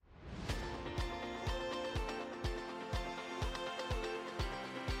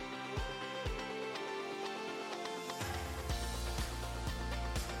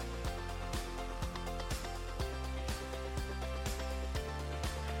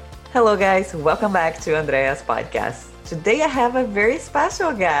Hello, guys. Welcome back to Andrea's podcast. Today I have a very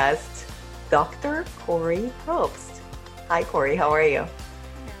special guest, Dr. Corey Probst. Hi, Corey. How are you? I'm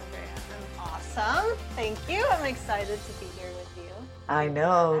awesome. Thank you. I'm excited to be here with you. I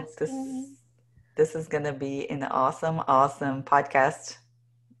know this is going to be an awesome podcast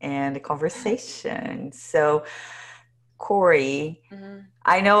and conversation. So, Corey,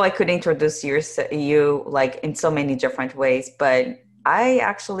 I know I could introduce you like in so many different ways, but I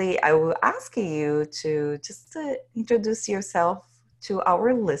will ask you to just introduce yourself to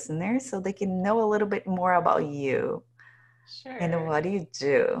our listeners so they can know a little bit more about you. Sure. And what do you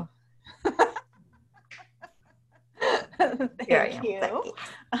do? Thank you.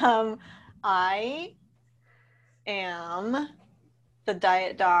 I am the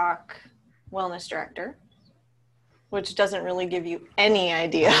Diet Doc Wellness Director, which doesn't really give you any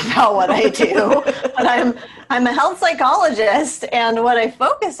idea about what I do. But I'm a health psychologist, and what I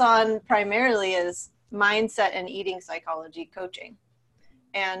focus on primarily is mindset and eating psychology coaching.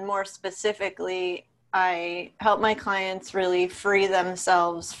 And more specifically, I help my clients really free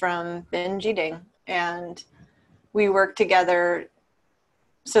themselves from binge eating, and we work together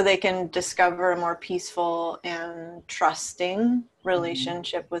so they can discover a more peaceful and trusting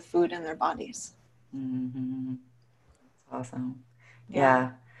relationship with food and their bodies. Mm-hmm. Awesome.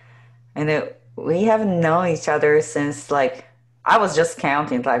 Yeah. And we have known each other since I was just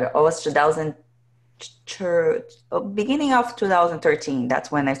counting, it was beginning of 2013.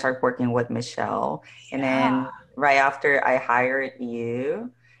 That's when I started working with Michelle. And then right after I hired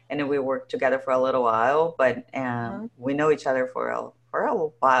you, and then we worked together for a little while, but we know each other for a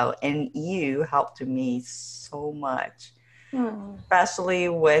while. And you helped me so much, especially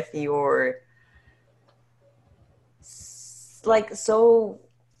with your how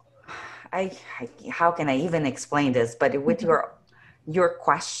can I even explain this? But with your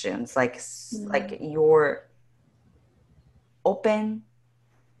questions, like your open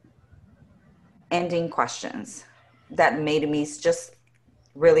ending questions that made me just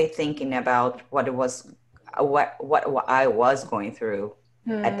really thinking about what I was going through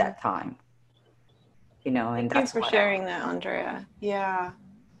at that time. And Thank you for sharing that, Andrea. Yeah.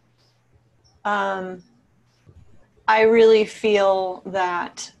 I really feel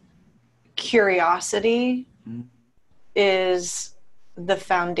that curiosity is the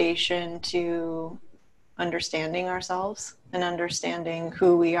foundation to understanding ourselves and understanding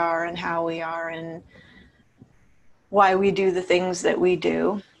who we are and how we are and why we do the things that we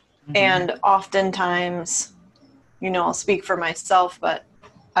do. And oftentimes, I'll speak for myself, but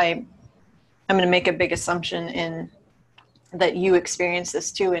I'm going to make a big assumption in that you experience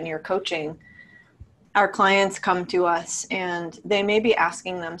this too in your coaching. Our clients come to us and they may be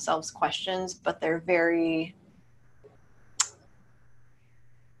asking themselves questions, but they're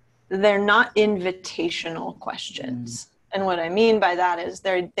not invitational questions. And what I mean by that is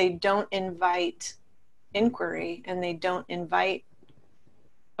they don't invite inquiry, and they don't invite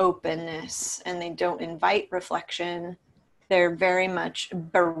openness, and they don't invite reflection. They're very much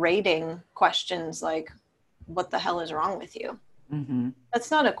berating questions like, what the hell is wrong with you?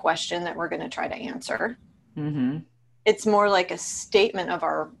 That's not a question that we're going to try to answer. It's more like a statement of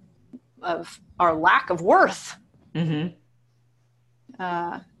our lack of worth. And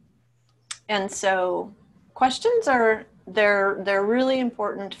so questions they're really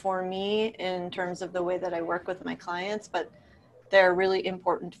important for me in terms of the way that I work with my clients, but they're really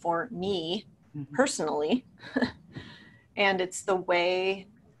important for me personally. And it's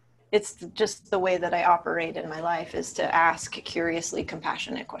just the way that I operate in my life is to ask curiously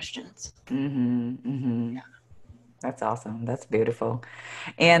compassionate questions. Yeah. That's awesome. That's beautiful.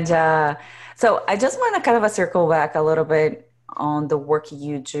 And so I just want to kind of circle back a little bit on the work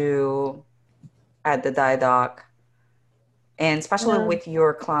you do at the Diet Doc, and especially with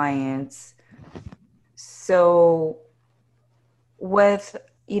your clients. So with,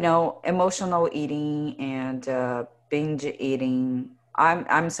 emotional eating and binge eating,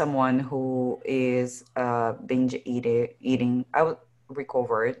 I'm someone who is binge eating. I was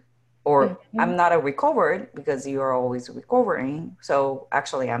recovered, or I'm not a recovered because you're always recovering. So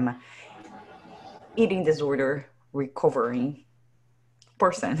actually I'm a eating disorder recovering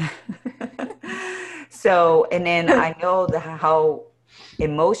person. So, and then I know how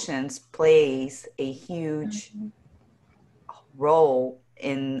emotions plays a huge role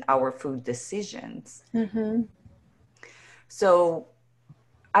in our food decisions. So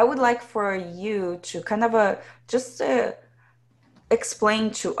I would like for you to kind of just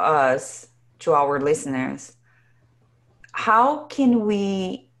explain to us, to our listeners, how can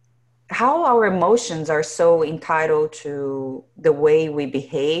we how our emotions are so entitled to the way we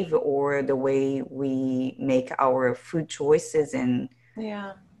behave or the way we make our food choices. And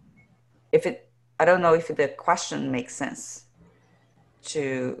Yeah. if it, I don't know if the question makes sense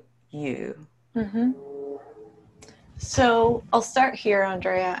to you. Mm-hmm. So I'll start here,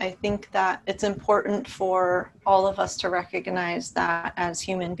 Andrea. I think that it's important for all of us to recognize that as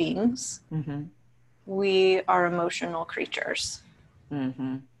human beings, Mm-hmm. we are emotional creatures,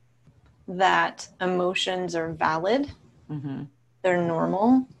 Mm-hmm. that emotions are valid, Mm-hmm. they're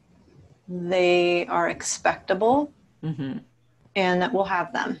normal, they are expectable, Mm-hmm. and that we'll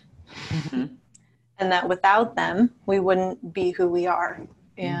have them. Mm-hmm. And that without them, we wouldn't be who we are.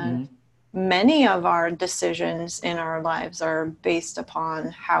 And Mm-hmm. many of our decisions in our lives are based upon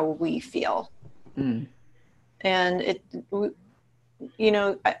how we feel. Mm. And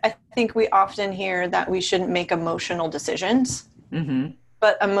I think we often hear that we shouldn't make emotional decisions, Mm-hmm.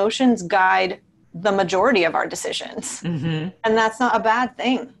 but emotions guide the majority of our decisions. Mm-hmm. And that's not a bad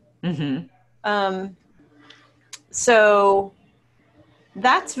thing. Mm-hmm. Um, so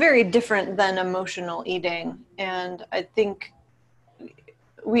that's very different than emotional eating. And I think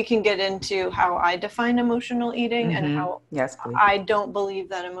we can get into how I define emotional eating and Mm-hmm. how Yes, please. I don't believe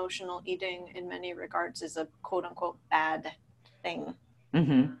that emotional eating in many regards is a quote unquote bad thing.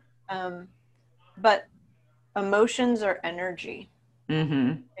 Mm-hmm. But emotions are energy.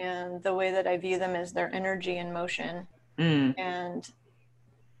 Mm-hmm. And the way that I view them is their energy in motion. Mm. And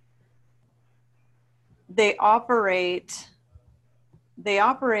they operate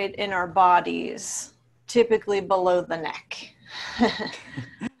in our bodies, typically below the neck.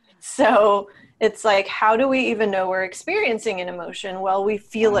 So it's like, how do we even know we're experiencing an emotion? Well, we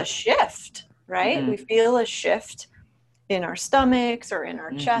feel a shift, right? Mm-hmm. We feel a shift in our stomachs or in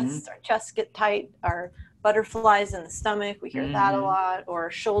our Mm-hmm. chests. Our chests get tight, our butterflies in the stomach, we hear that a Mm-hmm. lot, or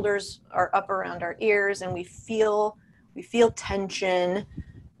our shoulders are up around our ears and we feel tension,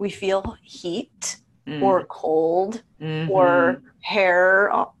 we feel heat or cold Mm-hmm. or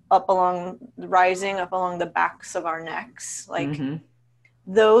hair rising up along the backs of our necks. Like, Mm-hmm.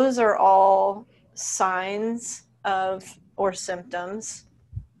 those are all signs of or symptoms,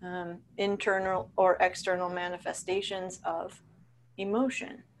 internal or external manifestations of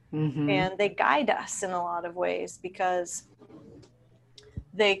emotion. Mm-hmm. And they guide us in a lot of ways because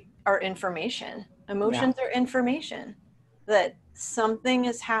they are information. Yeah. Emotions are information that something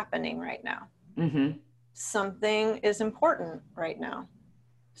is happening right now. Mm-hmm. Something is important right now.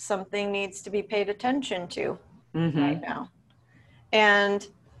 Something needs to be paid attention to right Mm-hmm. now. And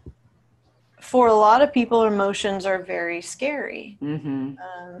for a lot of people, emotions are very scary. Mm-hmm.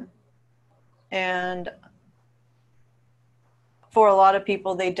 And for a lot of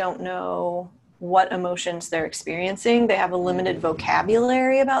people, they don't know what emotions they're experiencing. They have a limited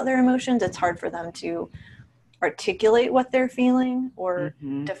vocabulary about their emotions. It's hard for them to articulate what they're feeling or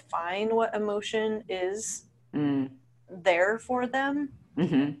Mm-hmm. define what emotion is Mm. there for them.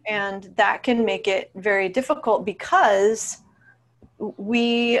 Mm-hmm. And that can make it very difficult because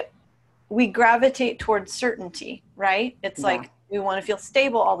we gravitate towards certainty, right? It's Yeah. like we want to feel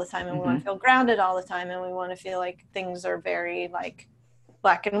stable all the time and we want to Mm-hmm. feel grounded all the time and we want to feel like things are very like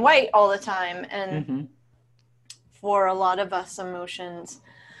black and white all the time. And Mm-hmm. for a lot of us, emotions,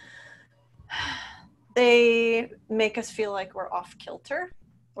 they make us feel like we're off kilter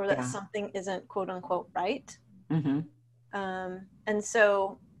or that Yeah. something isn't quote unquote right. Mm-hmm. And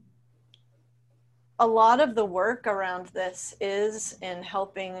so a lot of the work around this is in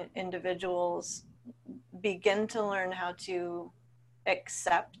helping individuals begin to learn how to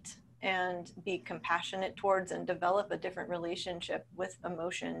accept and be compassionate towards and develop a different relationship with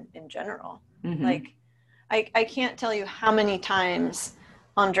emotion in general. Mm-hmm. Like, I can't tell you how many times,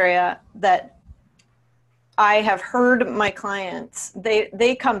 Andrea, that I have heard my clients,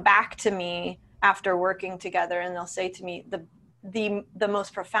 they come back to me after working together and they'll say to me, the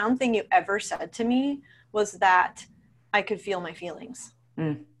most profound thing you ever said to me was that I could feel my feelings.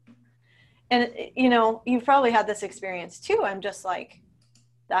 Mm. And, you've probably had this experience too. I'm just like,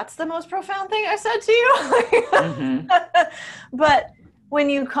 that's the most profound thing I said to you. Mm-hmm. But when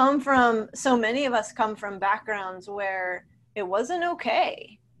you come from, so many of us come from backgrounds where it wasn't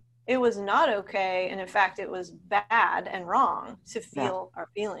okay. It was not okay. And in fact, it was bad and wrong to feel our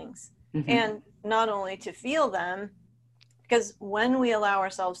feelings. Mm-hmm. And not only to feel them, because when we allow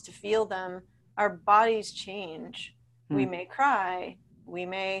ourselves to feel them, our bodies change. Mm. We may cry, we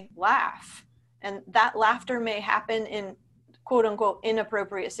may laugh, and that laughter may happen in quote unquote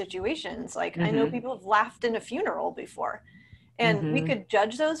inappropriate situations. Like, I know people have laughed in a funeral before, and we could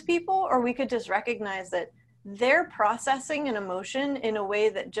judge those people, or we could just recognize that they're processing an emotion in a way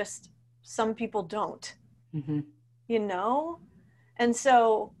that just some people don't, Mm-hmm. you know? And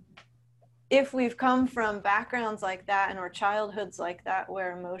so if we've come from backgrounds like that and our childhoods like that,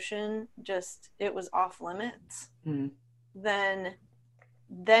 where emotion just, it was off limits, Mm-hmm.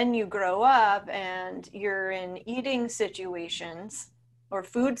 then you grow up and you're in eating situations or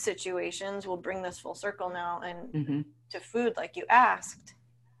food situations. We'll bring this full circle now and Mm-hmm. to food, like you asked.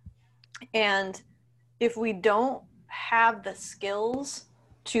 And if we don't have the skills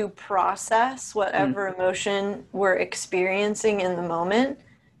to process whatever emotion we're experiencing in the moment,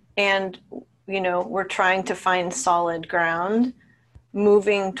 and we're trying to find solid ground,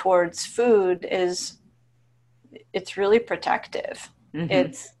 moving towards food it's really protective. Mm-hmm.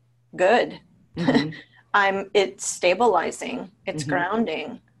 It's good. Mm-hmm. It's stabilizing, it's Mm-hmm.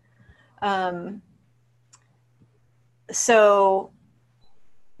 grounding. So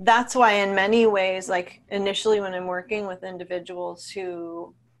that's why in many ways, like initially when I'm working with individuals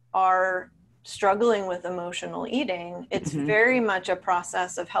who are struggling with emotional eating, it's Mm-hmm. very much a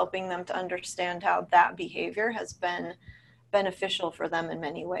process of helping them to understand how that behavior has been beneficial for them in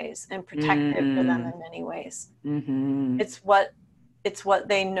many ways and protective for them in many ways. Mm-hmm. It's what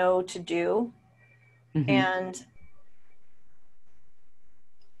they know to do. Mm-hmm.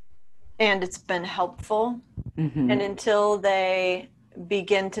 And it's been helpful. Mm-hmm. And until they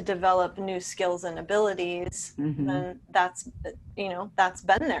begin to develop new skills and abilities, Mm-hmm. then that's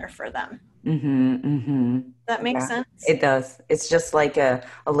been there for them. Mm-hmm. Mm-hmm. That makes Yeah, sense? it does. It's just like a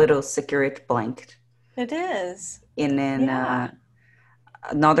little security blanket. It is. And then Yeah.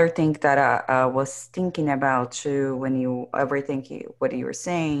 another thing that I was thinking about too, when what you were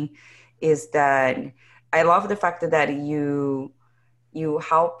saying, is that I love the fact that you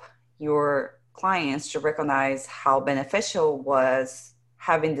help your clients to recognize how beneficial was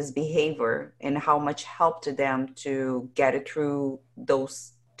having this behavior and how much help to them to get it through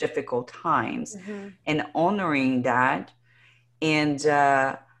those difficult times, Mm-hmm. and honoring that, and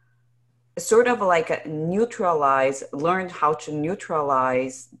sort of like learned how to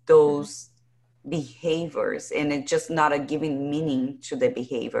neutralize those behaviors, and it just not a giving meaning to the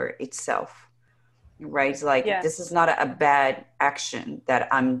behavior itself, right? It's like, Yes. this is not a bad action that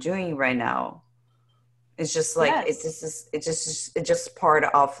I'm doing right now. It's just like, Yes. it's just part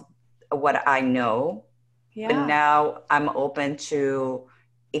of what I know. Yeah. But now I'm open to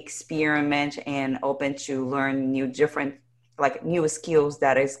experiment and open to learn new skills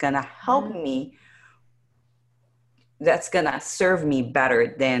that is gonna help me, that's gonna serve me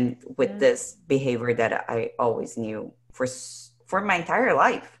better than with this behavior that I always knew for my entire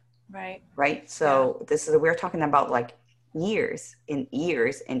life. Right. So we're talking about like years and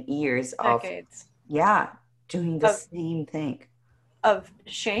years and years decades of doing the same thing, of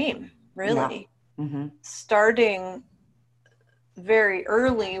shame, really. Yeah. Mm-hmm. Starting very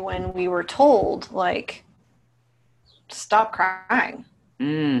early when we were told, like, stop crying.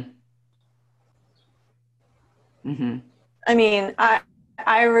 Mm-hmm. I mean,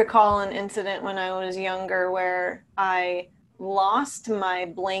 I recall an incident when I was younger where I lost my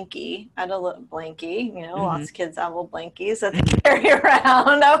blankie at a little blankie. Lots of kids have little blankies that they carry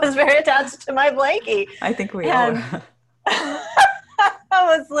around. I was very attached to my blankie. I think we all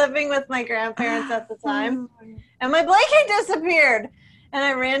I was living with my grandparents at the time, and my blanket disappeared. And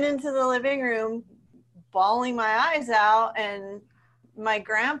I ran into the living room, bawling my eyes out, and my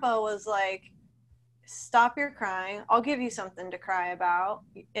grandpa was like, stop your crying. I'll give you something to cry about.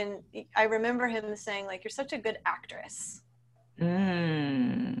 And I remember him saying, like, you're such a good actress.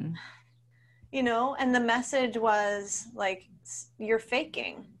 And the message was like, you're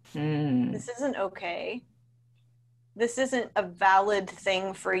faking. This isn't okay. This isn't a valid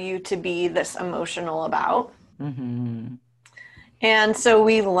thing for you to be this emotional about. And so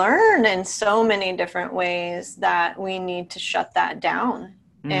we learn in so many different ways that we need to shut that down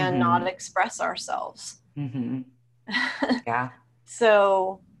and not express ourselves. Yeah.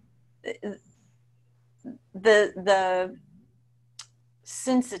 So the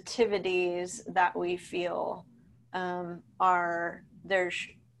sensitivities that we feel are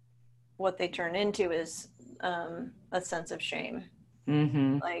what they turn into is a sense of shame.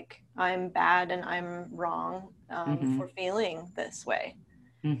 Like, I'm bad and I'm wrong for feeling this way.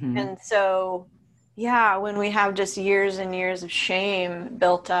 And so, when we have just years and years of shame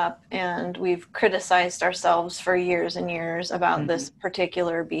built up, and we've criticized ourselves for years and years about this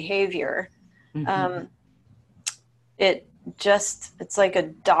particular behavior, it's like a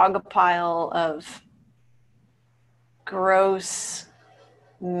dog pile of gross,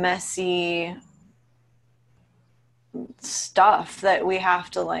 messy stuff that we have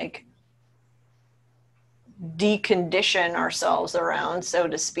to like decondition ourselves around, so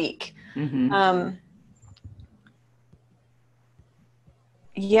to speak. Um,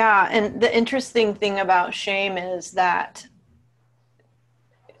 yeah, and the interesting thing about shame is that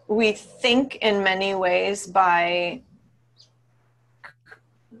we think in many ways by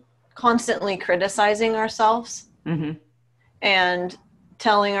constantly criticizing ourselves and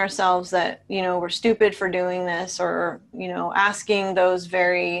telling ourselves that, you know, we're stupid for doing this, or, you know, asking those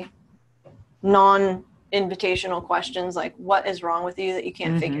very non-invitational questions like, what is wrong with you that you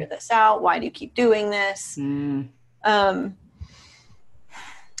can't figure this out? Why do you keep doing this?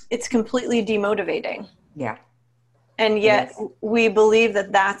 It's completely demotivating. Yeah. And yet we believe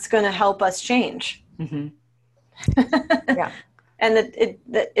that that's going to help us change. Yeah. And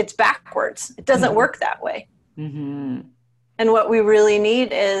it's backwards. It doesn't work that way. And what we really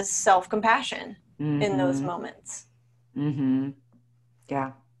need is self-compassion in those moments.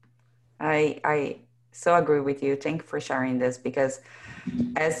 Yeah. I so agree with you. Thank you for sharing this, because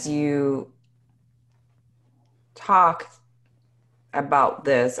as you talk about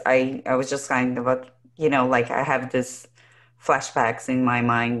this, I was just kind of, you know, like I have this flashbacks in my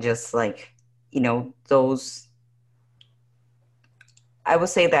mind, just like, you know, those, I would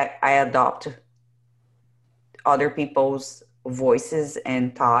say that I adopt other people's voices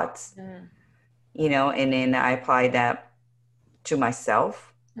and thoughts, you know, and then I apply that to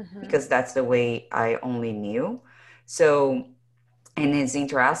myself because that's the way I only knew. So, and it's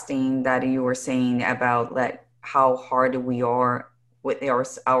interesting that you were saying about like how hard we are with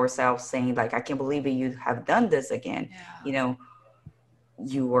ourselves, saying like, I can't believe you have done this again. You know,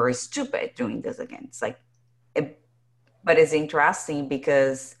 you were stupid doing this again. It's like, but it's interesting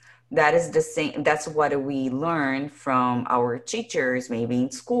because that is the same, that's what we learn from our teachers, maybe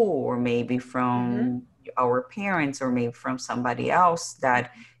in school, or maybe from our parents, or maybe from somebody else,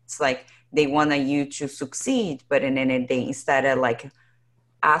 that it's like they want you to succeed, but in the day, instead of like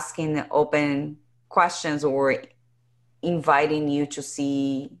asking open questions or inviting you to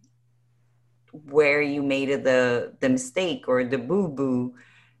see where you made the mistake or the boo-boo,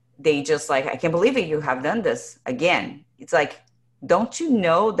 they just like, I can't believe it, you have done this again. It's like, don't you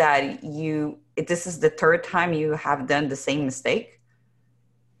know that this is the third time you have done the same mistake,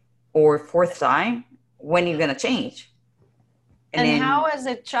 or fourth time? When are you going to change? And then, how as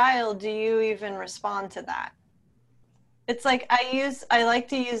a child do you even respond to that? It's like, I like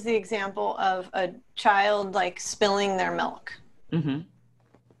to use the example of a child like spilling their milk. And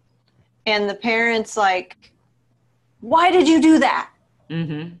the parents like, why did you do that?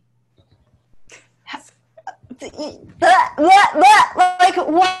 Like,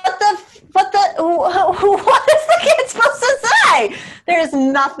 what is the kid supposed to say? There's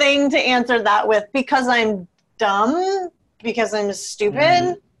nothing to answer that with, because I'm dumb, because I'm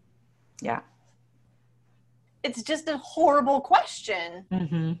stupid. Yeah. It's just a horrible question.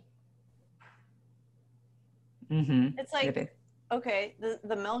 It's like, okay,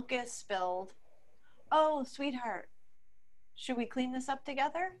 the milk is spilled. Oh, sweetheart, should we clean this up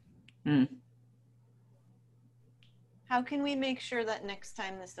together? How can we make sure that next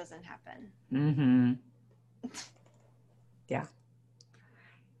time this doesn't happen? Yeah.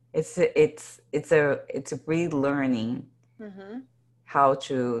 It's a relearning how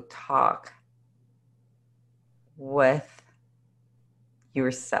to talk with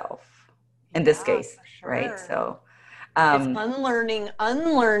yourself in this case, right? So it's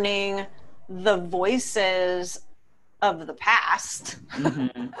unlearning the voices of the past,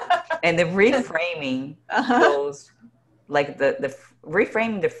 and the reframing those, like the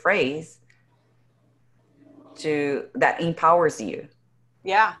reframing the phrase to that empowers you.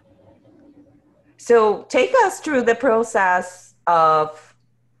 Yeah. So take us through the process of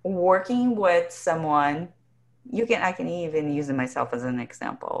working with someone. I can even use myself as an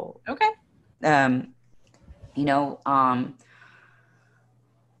example. Okay. You know,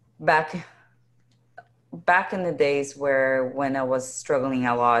 back in the days when I was struggling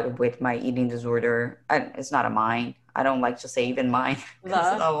a lot with my eating disorder, it's not a mine. I don't like to say even mine. It's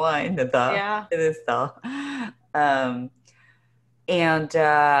not mine. Yeah. It is the. And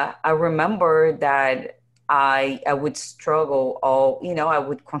I remember that I would struggle I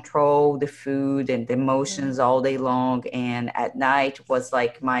would control the food and the emotions all day long. And at night was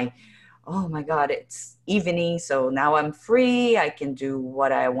like oh my God, it's evening. So now I'm free. I can do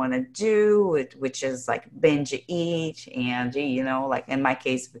what I want to do, which is like binge eat. And, you know, like in my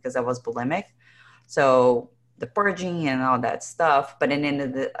case, because I was bulimic. So the purging and all that stuff. But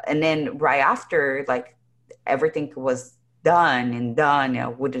and then right after, like everything was done, I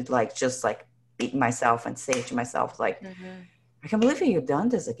would like just like beat myself and say to myself, like, I can't believe you've done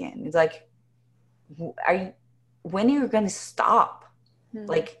this again. It's like, when are you going to stop?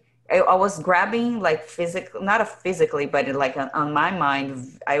 Like, I was grabbing like physically, not a physically, but like on my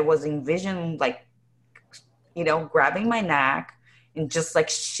mind, I was envisioning like, grabbing my neck and just like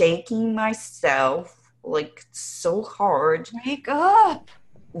shaking myself like so hard. Wake up.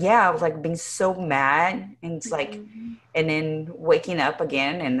 Yeah, I was like being so mad, and it's like, Mm-hmm. and then waking up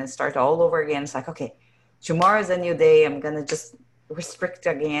again and then start all over again. It's like, okay, tomorrow's a new day. I'm gonna just restrict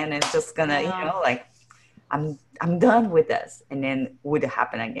again. It's just gonna, Yeah. like I'm done with this, and then would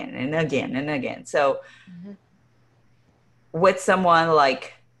happen again and again and again. So Mm-hmm. with someone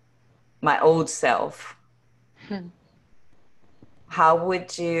like my old self, how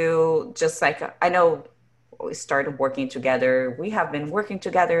would you just like, I know we started working together. We have been working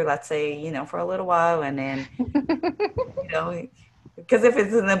together, let's say, for a little while, and then, you know, because if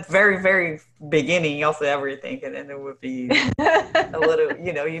it's in the very, very beginning of everything, and then it would be a little,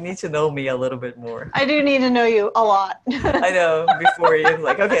 you need to know me a little bit more. I do need to know you a lot. I know before you're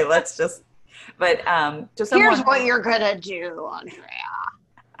like, okay, let's just, but to someone, Here's what you're gonna do, Andrea.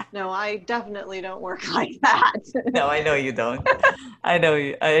 No, I definitely don't work like that. no, I know you don't. I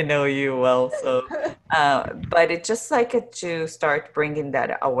know you well. So, but it's just like to start bringing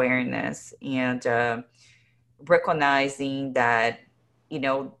that awareness and recognizing that,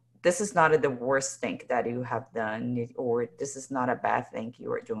 this is not the worst thing that you have done, or this is not a bad thing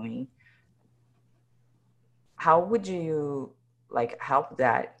you are doing. How would you like help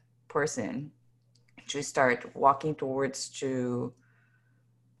that person to start walking towards to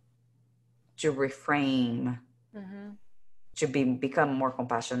reframe, Mm-hmm. to become more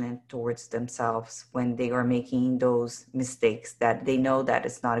compassionate towards themselves when they are making those mistakes that they know that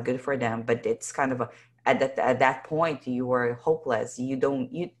it's not good for them, but it's kind of at that point you are hopeless.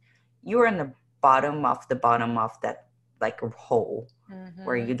 You're in the bottom of that like hole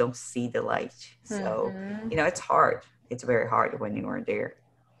where Mm-hmm. you don't see the light. So Mm-hmm. it's hard. It's very hard when you are there.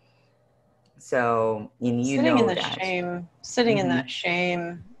 So you Sitting in know the that. shame, sitting in Mm-hmm. that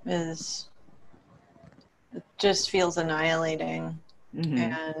shame is, it just feels annihilating, Mm-hmm.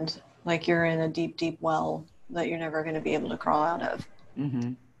 and like you're in a deep, deep well that you're never going to be able to crawl out of.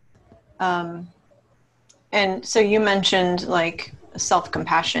 Mm-hmm. Um, and so you mentioned like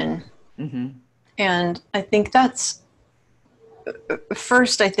self-compassion, Mm-hmm. and I think that's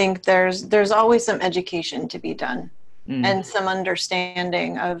first. I think there's always some education to be done Mm-hmm. and some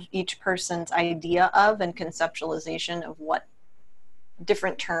understanding of each person's idea of and conceptualization of what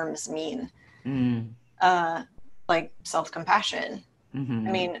different terms mean. Mm-hmm. uh, like self-compassion. I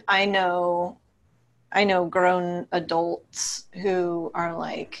Mm-hmm. mean, I know grown adults who are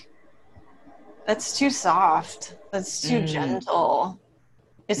like, that's too soft, that's too Mm-hmm. gentle,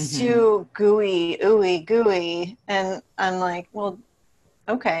 it's Mm-hmm. too gooey, ooey gooey. And I'm like, well,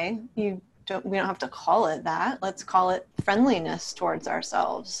 okay, we don't have to call it that. Let's call it friendliness towards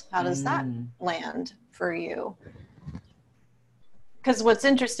ourselves. How does that Mm-hmm. land for you? Because what's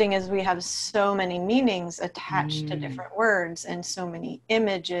interesting is we have so many meanings attached to different words and so many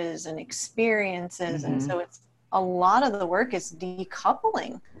images and experiences. And Mm-hmm. so it's a lot of the work is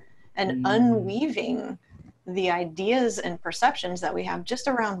decoupling and Mm-hmm. unweaving the ideas and perceptions that we have just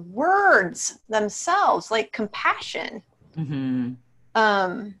around words themselves, like compassion. Mm-hmm.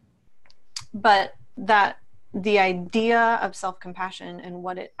 But that the idea of self-compassion and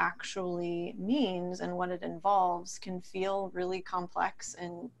what it actually means and what it involves can feel really complex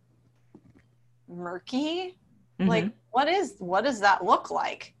and murky. Like, Mm-hmm. what does that look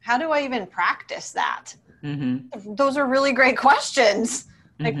like? How do I even practice that? Mm-hmm. Those are really great questions.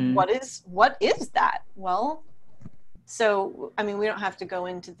 Like, Mm-hmm. what is that? Well, so I mean, we don't have to go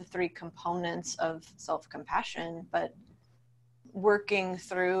into the three components of self-compassion, but working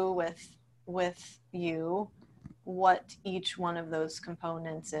through with you what each one of those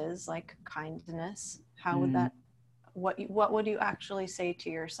components is, like kindness. How would Mm-hmm. that, what would you actually say to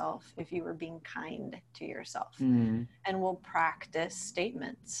yourself if you were being kind to yourself? Mm-hmm. And we'll practice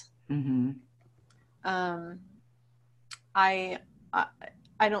statements. Mm-hmm. um I, I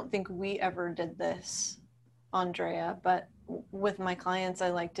I don't think we ever did this, Andrea, but with my clients I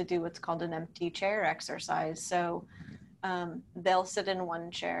like to do what's called an empty chair exercise. So they'll sit in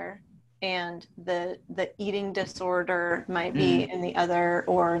one chair and the eating disorder might be in the other,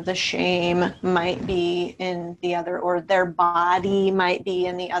 or the shame might be in the other, or their body might be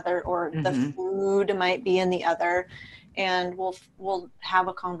in the other, or the Mm-hmm. food might be in the other, and we'll have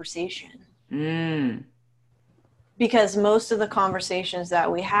a conversation, Mm-hmm. because most of the conversations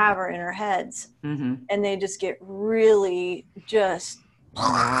that we have are in our heads, Mm-hmm. and they just get really just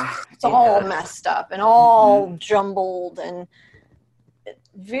Yeah, it's it all does. messed up and Mm-hmm. all jumbled, and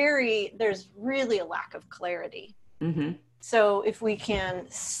there's really a lack of clarity. Mm-hmm. So if we can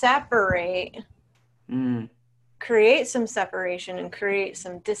create some separation and create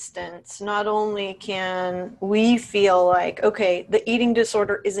some distance, not only can we feel like, okay, the eating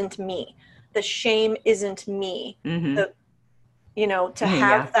disorder isn't me, the shame isn't me, to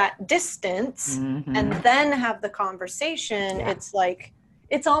have that distance and then have the conversation. It's like,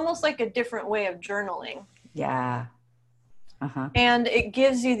 it's almost like a different way of journaling. Yeah. And it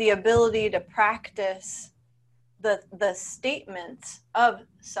gives you the ability to practice the statements of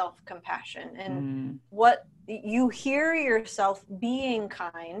self-compassion and what you hear yourself being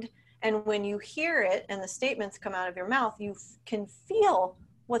kind. And when you hear it and the statements come out of your mouth, you can feel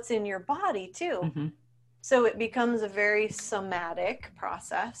what's in your body too. So it becomes a very somatic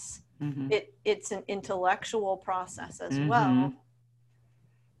process. It's an intellectual process as well.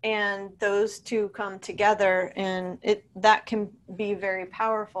 And those two come together, and that can be very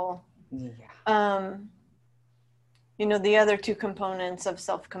powerful. The other two components of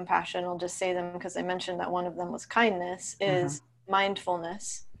self-compassion, I'll just say them because I mentioned that one of them was kindness, is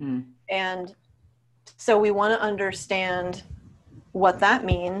mindfulness. And so we want to understand what that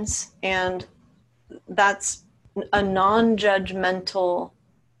means. And that's a non-judgmental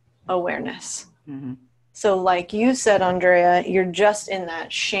awareness. So like you said, Andrea, you're just in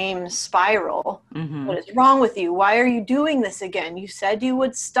that shame spiral. What is wrong with you? Why are you doing this again? You said you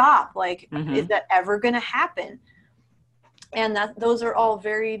would stop. Like, is that ever going to happen? And those are all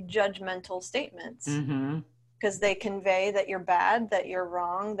very judgmental statements because they convey that you're bad, that you're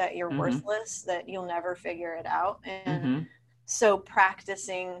wrong, that you're worthless, that you'll never figure it out. And so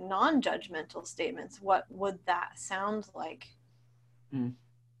practicing non-judgmental statements, what would that sound like?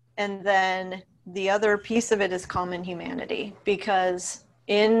 And then the other piece of it is common humanity, because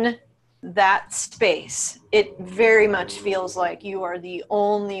in that space, it very much feels like you are the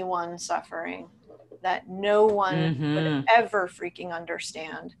only one suffering, that no one would ever freaking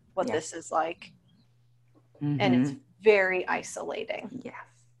understand what this is like. And it's very isolating. Yes.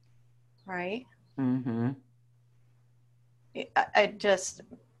 Right?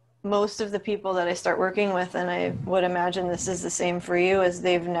 Most of the people that I start working with, and I would imagine this is the same for you, is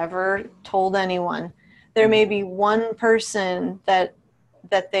they've never told anyone. There may be one person that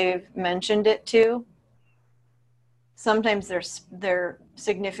they've mentioned it to. Sometimes their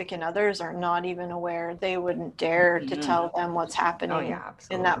significant others are not even aware. They wouldn't dare to tell them what's happening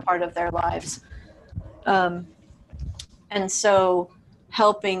in that part of their lives. And so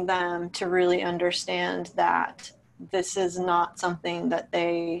helping them to really understand that this is not something that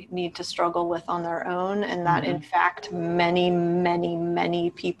they need to struggle with on their own, and that in fact many, many, many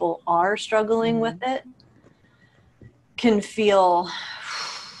people are struggling with it, can feel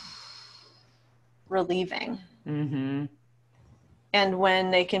relieving. And when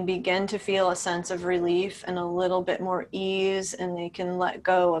they can begin to feel a sense of relief and a little bit more ease, and they can let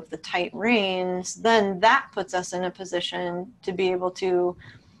go of the tight reins, then that puts us in a position to be able to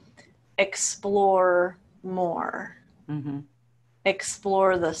explore more,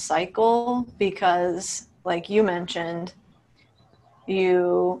 explore the cycle, because like you mentioned,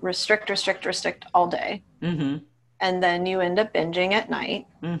 you restrict all day, and then you end up binging at night,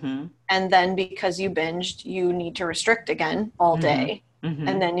 and then because you binged, you need to restrict again all day,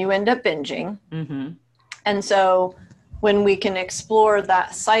 and then you end up binging. And so when we can explore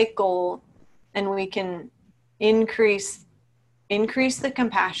that cycle, and we can increase the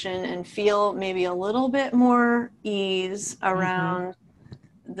compassion and feel maybe a little bit more ease around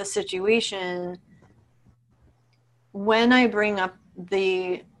the situation. When I bring up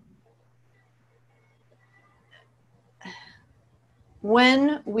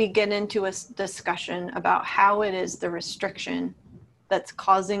when we get into a discussion about how it is the restriction that's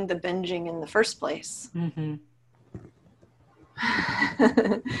causing the binging in the first place,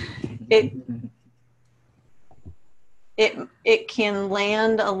 it can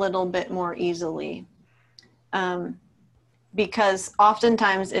land a little bit more easily, because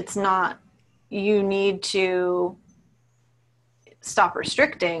oftentimes it's not, you need to stop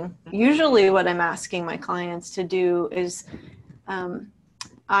restricting. Usually what I'm asking my clients to do is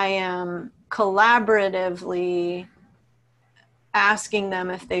I am collaboratively asking them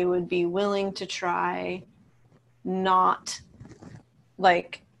if they would be willing to try not,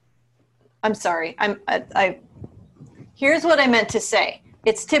 like, I'm sorry, here's what I meant to say.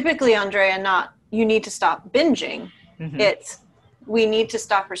 It's typically, Andrea, not you need to stop binging. It's we need to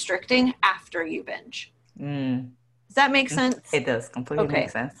stop restricting after you binge. Does that make sense? It does completely make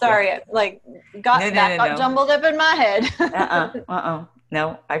sense. Sorry, got jumbled up in my head.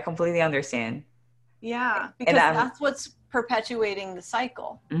 No, I completely understand. Yeah, because that's what's perpetuating the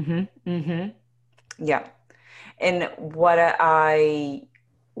cycle. Yeah. And what I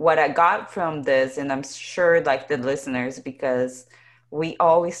got from this, and I'm sure like the listeners, because we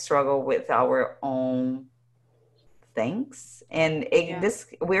always struggle with our own things. And Yeah. this,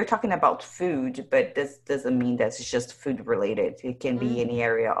 we're talking about food, but this doesn't mean that it's just food related. It can be Mm-hmm. any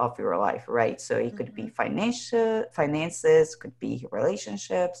area of your life, right? So it could be finances, could be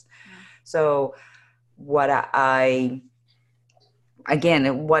relationships. Yeah. So what I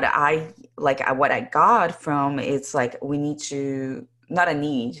again, what I got from, it's like we need to, not a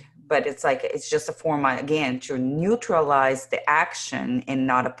need, but it's like it's just a form, again, to neutralize the action and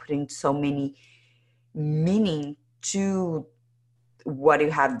not putting so many meaning to what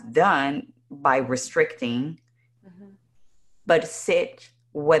you have done by restricting, Mm-hmm. but sit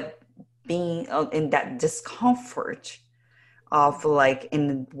with being in that discomfort of like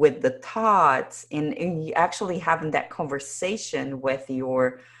in with the thoughts, and you actually having that conversation with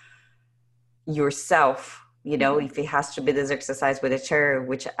yourself. Mm-hmm. If it has to be this exercise with a chair,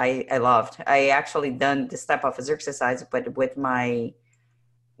 which I loved. I actually done this type of exercise, but with my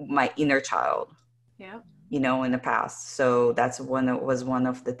inner child, Yeah. in the past. So that's one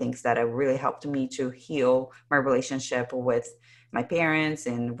of the things that really helped me to heal my relationship with my parents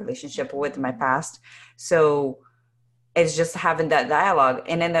and relationship with my past. So it's just having that dialogue.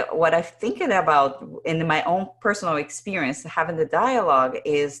 And then what I'm thinking about in my own personal experience, having the dialogue,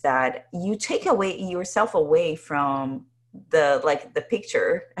 is that you take away yourself away from the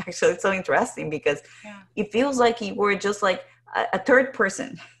picture. Actually, it's so interesting because Yeah. it feels like you were just like a third person,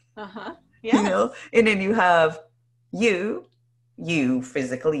 Uh-huh. Yes. and then you have you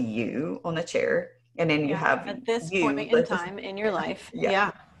physically, you on a chair, and then you Yeah. have At this point you in like time in your life. yeah,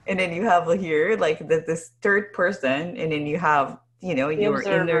 Yeah. and then you have here like this third person, and then you have The your inner,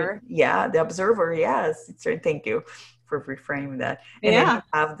 observer. yeah, the observer. Yes, it's right. Thank you for reframing that. And then you Yeah.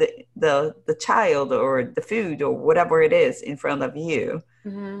 have the child or the food or whatever it is in front of you,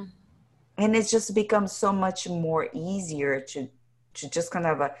 Mm-hmm. and it's just becomes so much more easier to just kind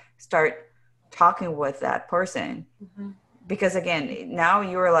of start talking with that person, Mm-hmm. because again, now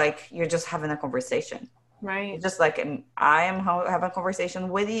you're just having a conversation. Right. It's just like I am having a conversation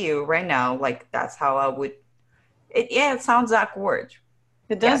with you right now. Like that's how I would. Yeah, it sounds awkward.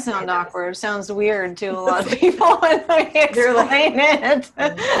 It does Yes, sound it does. awkward. It sounds weird to a lot It's of like people when I they're like, explain it.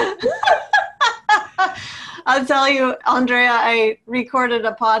 I'll tell you, Andrea, I recorded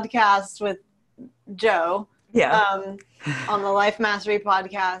a podcast with Joe yeah. um, on the Life Mastery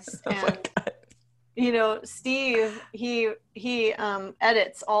podcast, Oh my and God. Steve, he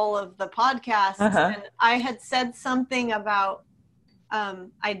edits all of the podcasts, Uh-huh. and I had said something about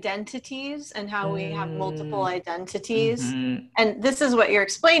identities and how we have multiple Mm, identities. mm-hmm, And this is what you're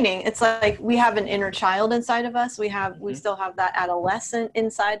explaining. It's like we have an inner child inside of us. We mm-hmm, still have that adolescent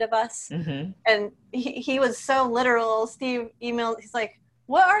inside of us. mm-hmm. And he was so literal. Steve emailed, he's like,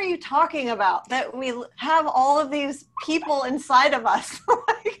 what are you talking about? That we have all of these people inside of us.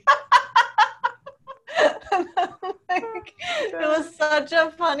 It was such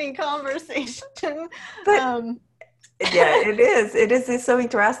a funny conversation. But Um, yeah, it is. It's so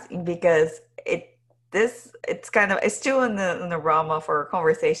interesting because it's kind of, it's still in the realm of our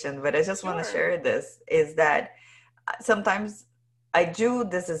conversation, but I just want to sure. share this, is that sometimes I do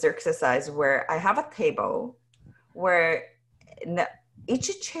this as exercise where I have a table where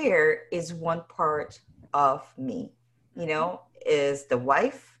each chair is one part of me. Is the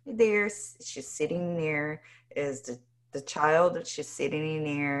wife there? She's sitting there. Is the child? She's sitting in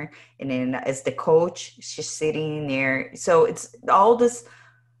there. And then as the coach, she's sitting in there. So it's all this,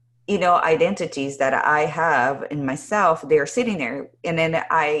 identities that I have in myself. They are sitting there. And then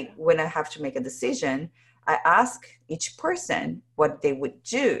when I have to make a decision, I ask each person what they would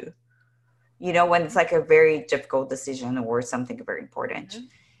do, when it's like a very difficult decision or something very important.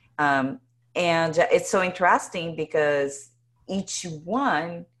 Mm-hmm. Um, and it's so interesting because each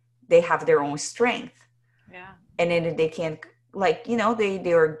one, they have their own strength. Yeah. And then they can,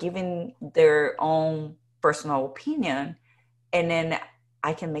 they are giving their own personal opinion. And then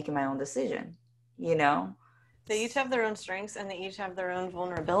I can make my own decision, you know? They each have their own strengths and they each have their own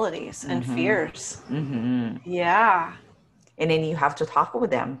vulnerabilities and Mm-hmm. fears. Mm-hmm. Yeah. And then you have to talk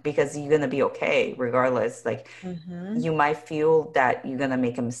with them because you're going to be okay regardless. Like you might feel that you're going to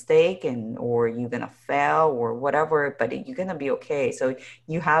make a mistake or you're going to fail or whatever, but you're going to be okay. So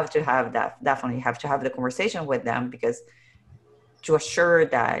you have to have that, definitely have to have the conversation with them, because to assure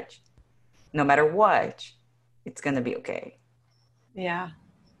that no matter what, it's going to be okay. Yeah.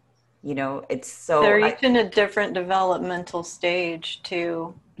 It's so... They're each in a different developmental stage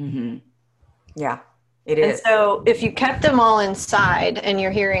too. Mm-hmm. Yeah. It And is. so if you kept them all inside and you're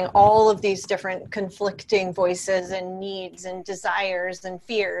hearing all of these different conflicting voices and needs and desires and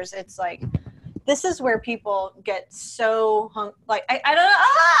fears, it's like, this is where people get so like,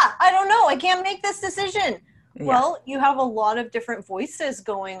 I don't know, I can't make this decision. Yeah. Well, you have a lot of different voices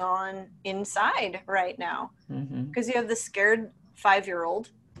going on inside right now, because you have the scared 5-year-old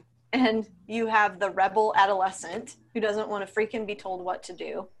and you have the rebel adolescent who doesn't want to freaking be told what to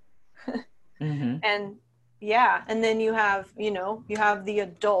do. And yeah, and then you have the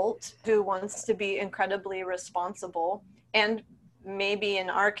adult who wants to be incredibly responsible, and maybe in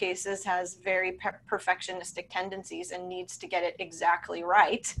our cases has very perfectionistic tendencies and needs to get it exactly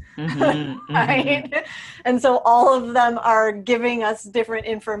right. Right? And so all of them are giving us different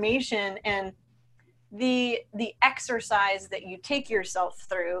information, and the exercise that you take yourself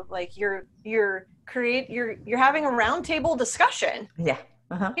through, like you're having a roundtable discussion. Yeah.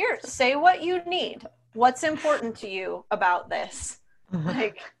 Here, say what you need. What's important to you about this?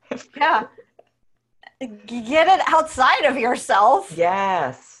 Like, yeah, get it outside of yourself.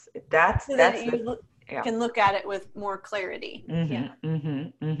 Yes, that's so that you can look at it with more clarity.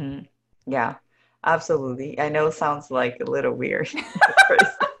 Yeah, absolutely. I know it sounds like a little weird.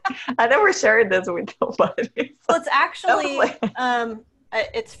 I never shared this with nobody. Well, it's actually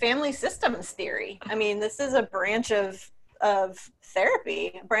it's family systems theory. I mean, this is a branch of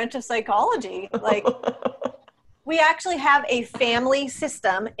therapy, a branch of psychology. Like, we actually have a family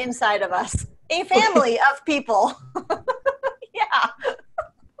system inside of us, a family of people. Yeah.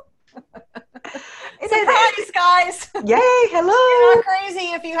 Surprise, guys. Yay, hello. You're not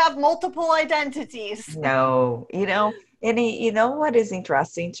crazy if you have multiple identities. No, and you know what is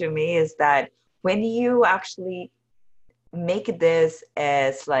interesting to me is that when you actually make this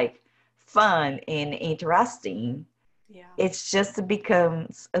as like fun and interesting, it's just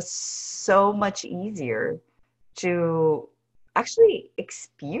becomes so much easier to actually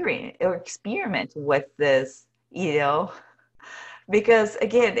experiment with this, because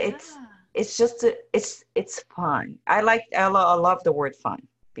again, it's just it's fun. I love the word fun,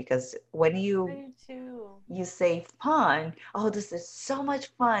 because when you say fun, oh, this is so much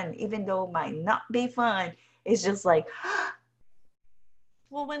fun, even though it might not be fun, it's just like,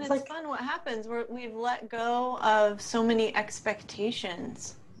 well, when it's like, fun, what happens? We've let go of so many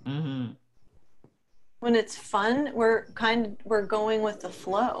expectations. When it's fun, we're going with the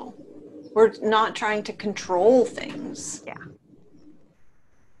flow. We're not trying to control things.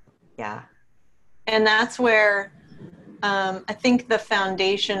 Yeah. And that's where I think the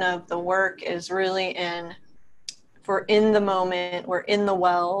foundation of the work is really we're in the moment, we're in the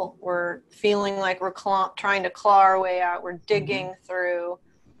well, we're feeling like we're trying to claw our way out, we're digging through.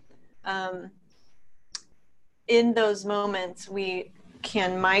 In those moments, we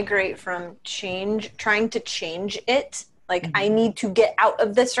can migrate from trying to change it. Like, I need to get out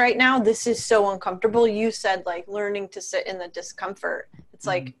of this right now. This is so uncomfortable. You said, like, learning to sit in the discomfort. It's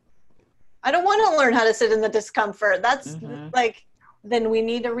like, I don't want to learn how to sit in the discomfort. That's like, then we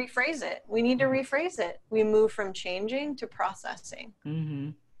need to rephrase it. We move from changing to processing.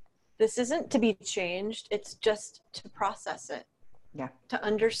 This isn't to be changed. It's just to process it. Yeah. To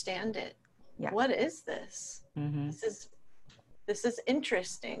understand it. Yeah. What is this? This is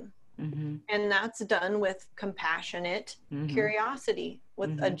interesting. And that's done with compassionate curiosity,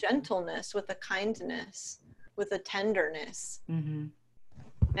 with a gentleness, with a kindness, with a tenderness.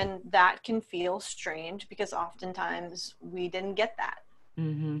 And that can feel strange because oftentimes we didn't get that. We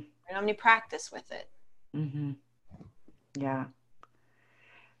don't have any practice with it. Yeah.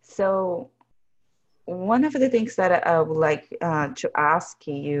 So one of the things that I would like to ask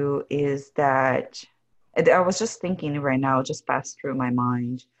you is that I was just thinking right now, just passed through my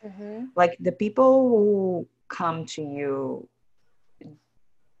mind, like the people who come to you,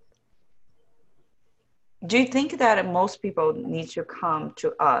 do you think that most people need to come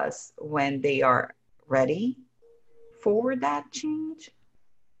to us when they are ready for that change?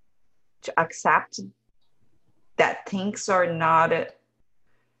 To accept that things are not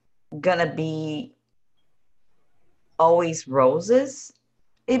gonna be always roses?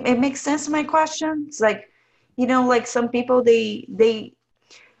 It makes sense, my question. It's like, like some people, they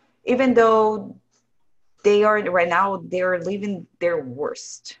even though they are right now, they're living their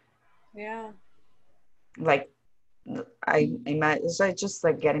worst. Yeah. Like, I it's like just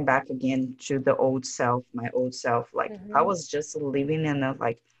like getting back again to the old self, my old self. Like I was just living in a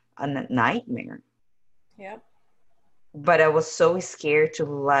nightmare. Yep. But I was so scared to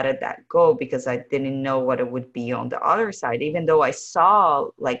let that go because I didn't know what it would be on the other side. Even though I saw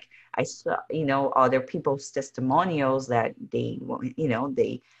other people's testimonials that they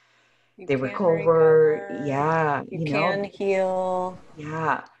You they can recover. recover. Yeah, You can heal.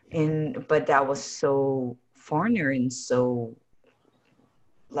 yeah. And but that was so foreigner and so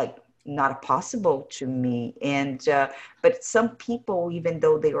like not possible to me. And but some people, even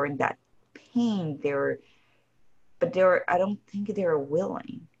though they were in that pain, they're I don't think they're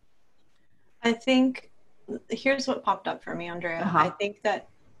willing. I think here's what popped up for me, Andrea. Uh-huh.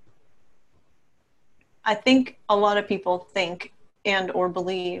 I think a lot of people think and or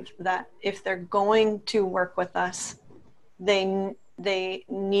believe that if they're going to work with us, they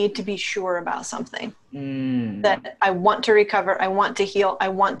need to be sure about something. Mm. That I want to recover, I want to heal, I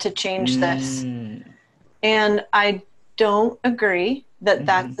want to change this. Mm. And I don't agree that Mm-hmm.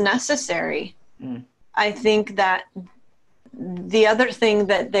 that's necessary. Mm. I think that the other thing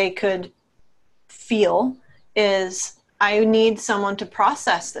that they could feel is I need someone to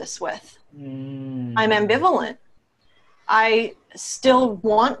process this with. I'm Mm. ambivalent. I still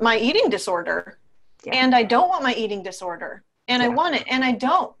want my eating disorder, Yeah. and I don't want my eating disorder, and I Yeah. want it and I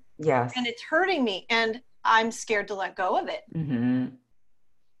don't. Yes. And it's hurting me and I'm scared to let go of it. Mm-hmm.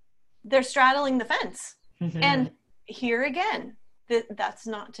 They're straddling the fence. Mm-hmm. And here again, that's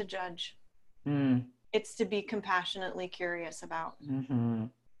not to judge. Mm. It's to be compassionately curious about. Mm-hmm.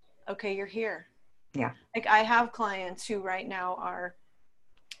 Okay, you're here. Yeah. Like I have clients who right now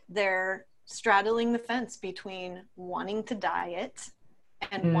they're straddling the fence between wanting to diet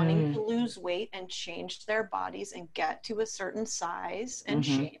and wanting to lose weight and change their bodies and get to a certain size and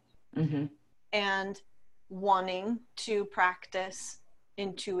shape, and wanting to practice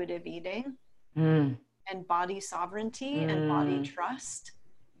intuitive eating and body sovereignty and body trust.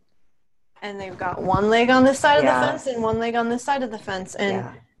 And they've got one leg on this side of the fence and one leg on this side of the fence. And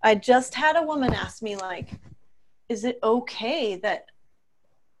I just had a woman ask me, like, is it okay that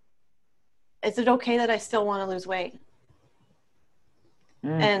I still want to lose weight?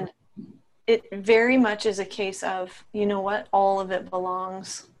 And it very much is a case of, you know what, all of it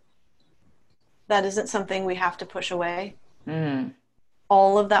belongs. That isn't something we have to push away.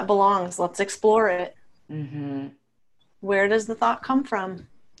 All of that belongs. Let's explore it. Where does the thought come from?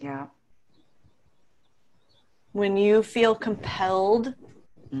 Yeah. When you feel compelled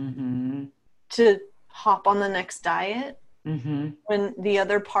to hop on the next diet, when the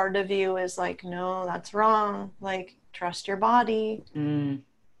other part of you is like, no, that's wrong. Like, trust your body,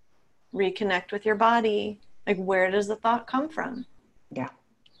 reconnect with your body. Like, where does the thought come from? Yeah.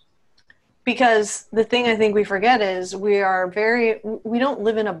 Because the thing I think we forget is we don't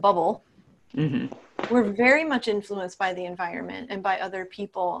live in a bubble. We're very much influenced by the environment and by other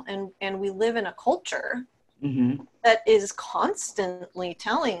people. And we live in a culture that is constantly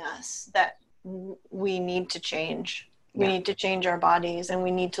telling us that we need to change. We need to change our bodies and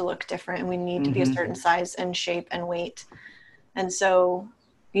we need to look different and we need to be a certain size and shape and weight. And so,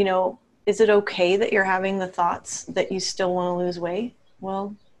 you know, is it okay that you're having the thoughts that you still want to lose weight?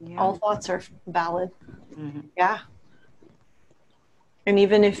 Well, all thoughts are valid. Yeah. And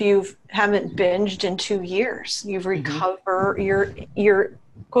even if you haven't binged in 2 years, you've recovered, you're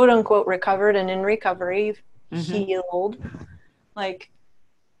quote unquote recovered and in recovery, you've healed. Like,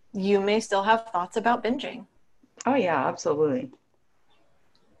 you may still have thoughts about binging. Oh yeah, absolutely.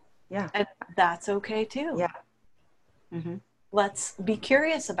 Yeah. And that's okay too. Yeah. Let's be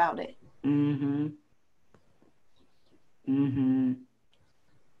curious about it.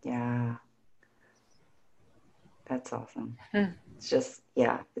 Yeah. That's awesome. It's just,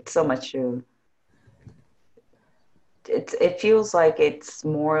 it's so much true. It feels like it's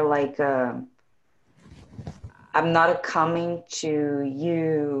more like I'm not coming to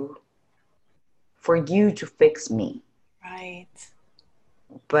you for you to fix me. Right.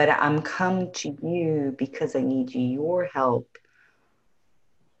 But I'm coming to you because I need your help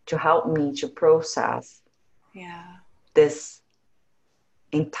to help me to process this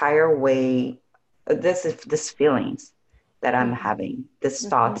entire way, this feelings that I'm having, this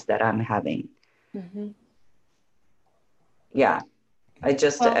thoughts that I'm having. Yeah, I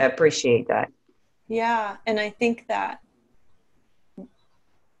just appreciate that. Yeah, and I think that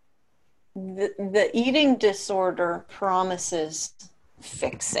the eating disorder promises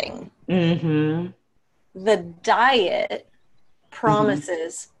fixing. The diet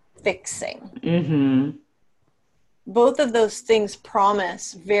promises fixing. Both of those things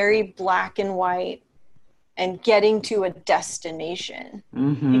promise very black and white and getting to a destination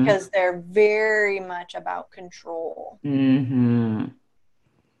because they're very much about control. And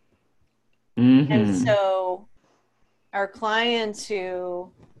so our clients who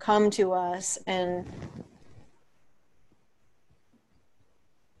come to us and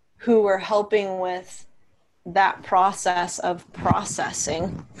who we're helping with that process of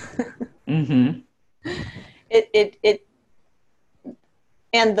processing Mm-hmm. It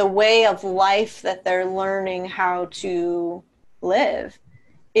and the way of life that they're learning how to live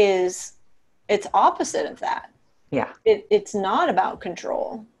is it's opposite of that. Yeah. It's not about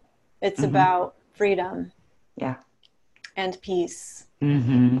control. It's Mm-hmm. about freedom Yeah. and peace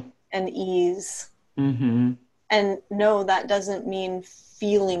Mm-hmm. and ease. Mm-hmm. And no, that doesn't mean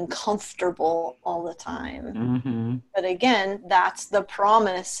feeling comfortable all the time. Mm-hmm. But again, that's the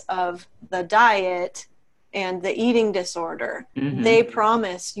promise of the diet and the eating disorder. Mm-hmm. They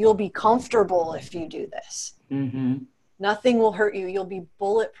promise you'll be comfortable if you do this. Mm-hmm. Nothing will hurt you. You'll be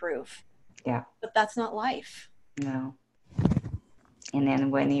bulletproof. Yeah. But that's not life. No. And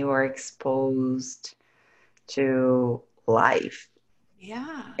then when you are exposed to life,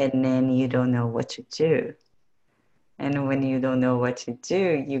 Yeah. and then you don't know what to do. And when you don't know what to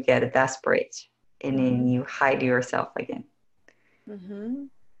do, you get desperate, and then you hide yourself again. Mm-hmm.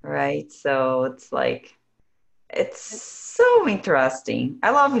 Right? So it's like, it's so interesting. I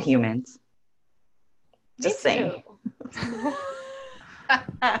love humans. Just saying.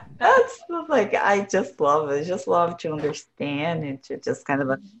 That's like, I just love it. Just love to understand and to just kind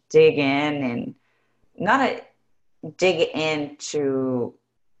of dig in, and not dig into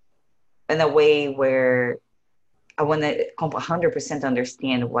in a way where I want to 100%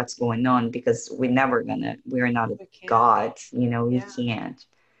 understand what's going on, because we're not gods, we can't.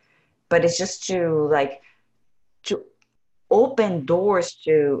 But it's just to open doors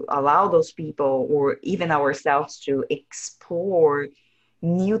to allow those people or even ourselves to explore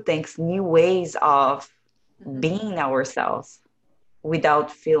new things, new ways of being ourselves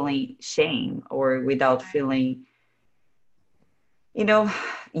without feeling shame or without feeling,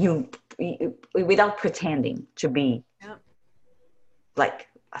 you without pretending to be like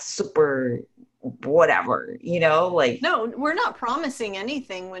a super whatever, like. No, we're not promising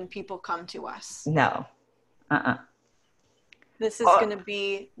anything when people come to us. No. This is going to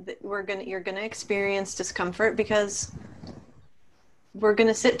be, you're going to experience discomfort because we're going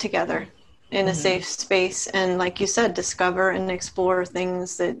to sit together in a safe space and, like you said, discover and explore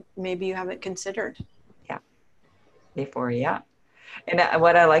things that maybe you haven't considered. Yeah. Before, yeah. And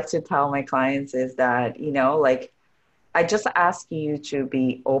what I like to tell my clients is that, like, I just ask you to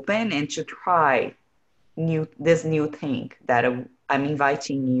be open and to try this new thing that I'm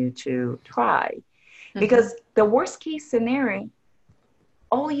inviting you to try. Because the worst case scenario,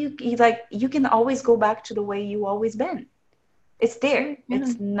 you can always go back to the way you always been. It's there.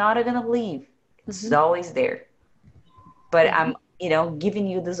 It's not gonna leave. It's always there. But I'm, giving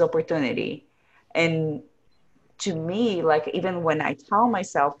you this opportunity. And to me, like, even when I tell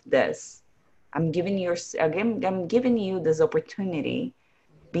myself this, I'm giving you this opportunity.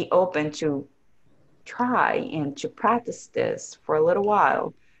 Be open to try and to practice this for a little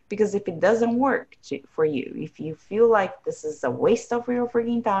while. Because if it doesn't work for you, if you feel like this is a waste of your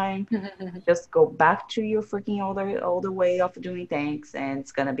freaking time, just go back to your freaking older way of doing things, and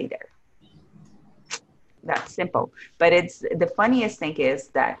it's gonna be there. That's simple. But it's the funniest thing is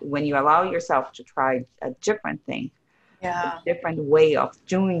that when you allow yourself to try a different thing, a different way of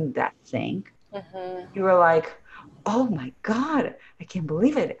doing that thing, you are like, oh my God, I can't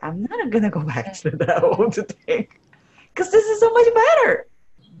believe it. I'm not gonna go back to that old thing because this is so much better.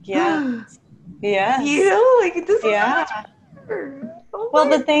 Yeah. Yes. Like this is so much better. Well,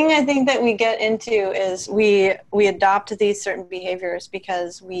 the thing I think that we get into is we adopt these certain behaviors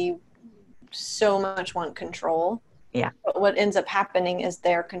because we so much want control. Yeah. But what ends up happening is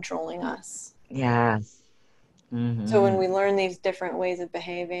they're controlling us. Yes. So when we learn these different ways of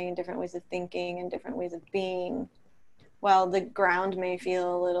behaving, different ways of thinking, and different ways of being, while the ground may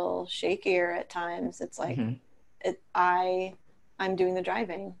feel a little shakier at times, it's like I'm doing the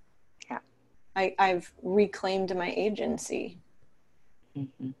driving. Yeah. I've reclaimed my agency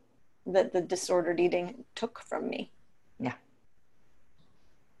that the disordered eating took from me. Yeah.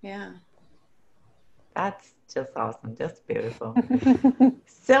 Yeah. That's just awesome. Just beautiful.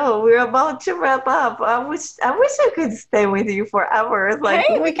 So we're about to wrap up. I wish I could stay with you forever. It's like,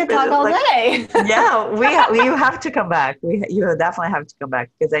 hey, we could talk all day. Yeah, you have to come back. You definitely have to come back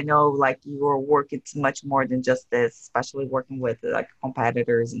because I know like your work, it's much more than just this, especially working with like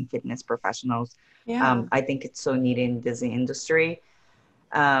competitors and fitness professionals. Yeah. I think it's so needed in this industry.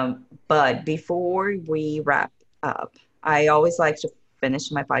 But before we wrap up, I always like to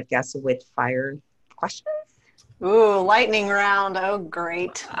finish my podcast with fire questions. Ooh, lightning round. Oh,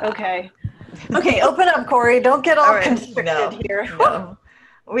 great. Okay, open up, Corey. Don't get all constricted here. No.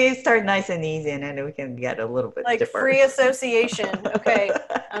 We start nice and easy, and then we can get a little bit like different. Free association. Okay,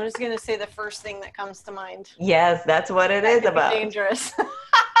 I'm just going to say the first thing that comes to mind. Yes, that's what it is about. Dangerous.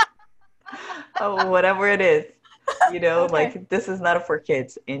 whatever it is, Okay. like this is not for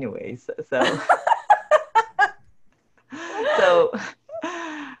kids anyways. So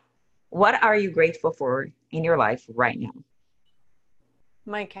what are you grateful for in your life right now?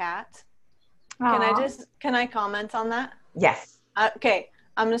 My cat. Aw. Can I comment on that? Yes. Okay,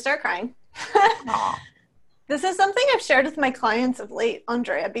 I'm gonna start crying. Aw. This is something I've shared with my clients of late,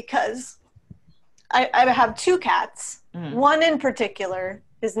 Andrea, because I have two cats. Mm. One in particular,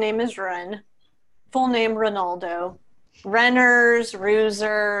 his name is Ren. Full name Ronaldo. Renners,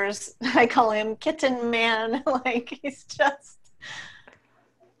 Roosers. I call him Kitten Man. Like, he's just,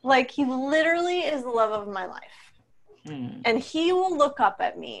 like, he literally is the love of my life. Mm. And he will look up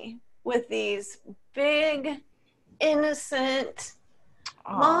at me with these big, innocent,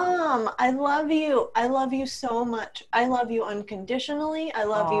 Mom, I love you. I love you so much. I love you unconditionally. I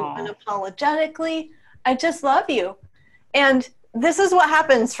love you unapologetically. I just love you. And this is what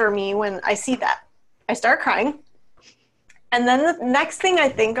happens for me when I see that. I start crying. And then the next thing I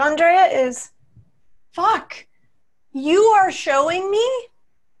think, Andrea, is, fuck, you are showing me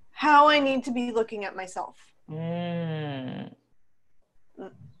how I need to be looking at myself. Mm.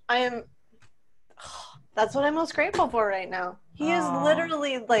 I am, that's what I'm most grateful for right now. He is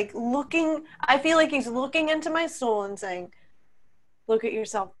literally like looking, I feel like he's looking into my soul and saying, look at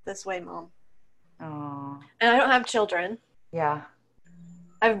yourself this way, Mom. Aww. And I don't have children. Yeah.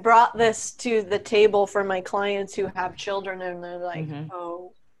 I've brought this to the table for my clients who have children, and they're like,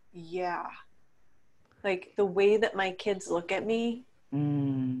 oh, yeah. Like, the way that my kids look at me,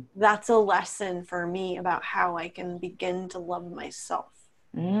 that's a lesson for me about how I can begin to love myself.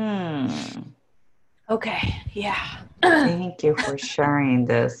 Okay, yeah. Thank you for sharing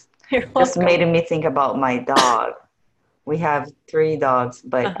this. You're Just welcome. made me think about my dog. We have 3 dogs,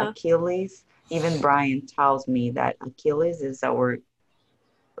 but Achilles, even Brian tells me that Achilles is the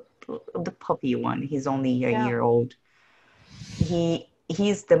puppy one. He's only a year old.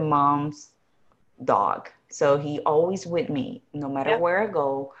 He's the mom's dog. So he always with me, no matter where I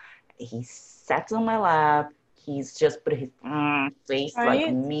go. He sits on my lap. He's just put his face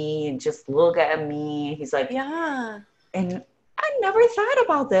like me and just look at me. He's like, and I never thought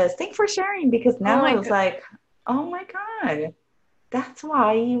about this. Thanks for sharing, because now I was like, oh my God, that's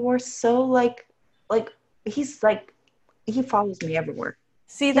why you were so like he's like, he follows me everywhere.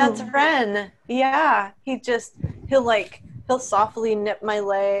 See, that's Ren. Yeah. He'll softly nip my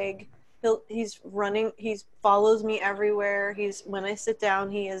leg. He's running. He follows me everywhere. When I sit down,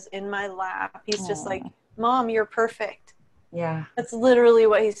 he is in my lap. He's just like, Mom, you're perfect. Yeah. That's literally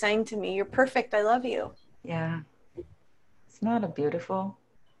what he's saying to me. You're perfect. I love you. Yeah. It's not a beautiful.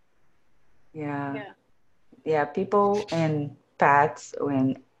 Yeah. Yeah. People and pets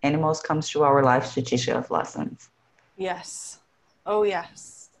and animals comes to our lives to teach us lessons. Yes. Oh,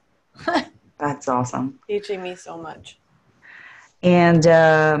 yes. That's awesome. Teaching me so much. And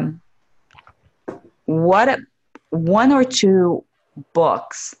what one or two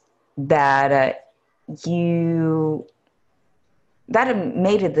books that that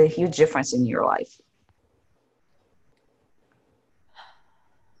made a huge difference in your life?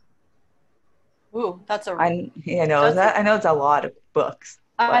 Ooh, that's a. I know it's a lot of books.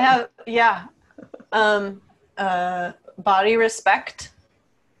 I have Body Respect,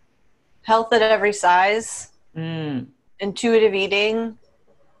 Health at Every Size, Intuitive Eating,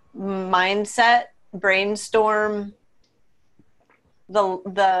 Mindset, Brainstorm,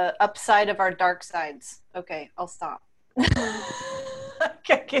 the Upside of Our Dark Sides. Okay, I'll stop.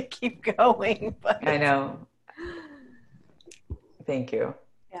 I can keep going, but I know. Thank you.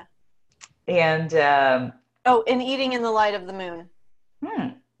 Yeah. And and Eating in the Light of the Moon.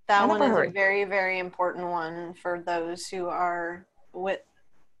 That one is a very, very important one for those who are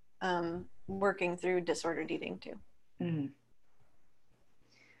working through disordered eating too.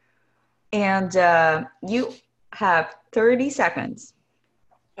 And you have 30 seconds.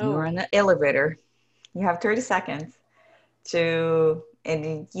 You're in the elevator. You have 30 seconds to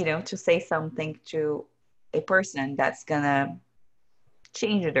say something to a person that's gonna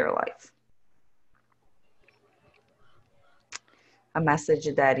change their life. A message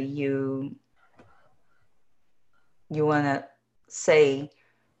that you want to say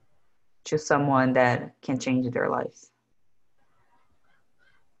to someone that can change their lives.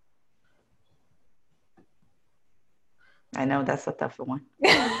 I know that's a tough one.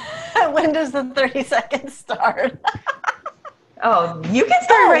 When does the 30 seconds start? Oh, you can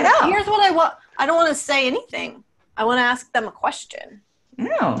start right now. Here's what I want. I don't want to say anything. I want to ask them a question.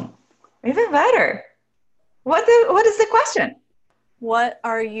 No, even better. What is the question? What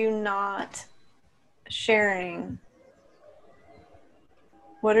are you not sharing?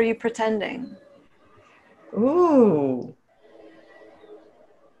 What are you pretending? Ooh.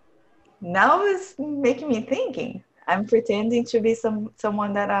 Now it's making me thinking. I'm pretending to be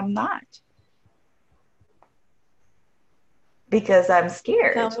someone that I'm not because I'm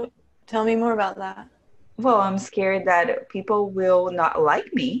scared. Tell me more about that. Well, I'm scared that people will not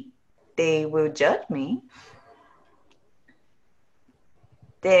like me. They will judge me.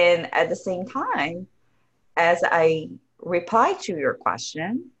 Then at the same time, as I reply to your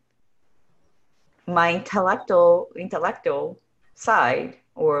question, my intellectual side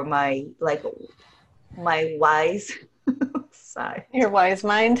or my wise side. Your wise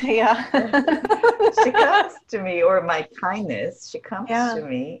mind, yeah. She comes to me, or my kindness, she comes Yeah. to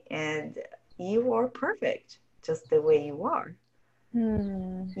me, and you are perfect just the way you are.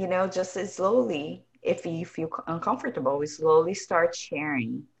 You know, just slowly, if you feel uncomfortable, we slowly start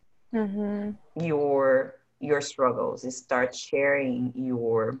sharing your struggles. You start sharing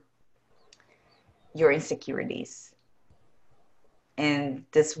your insecurities, and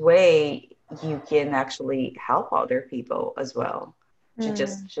this way you can actually help other people as well to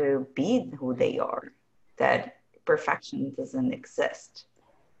just to be who they are, that perfection doesn't exist.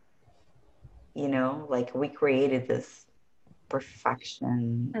 You know, like we created this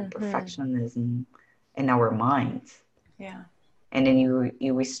perfectionism in our minds. Yeah. And then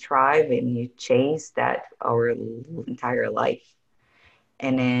you strive and you chase that our entire life,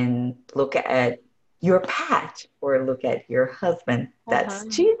 and then look at your pet or look at your husband that's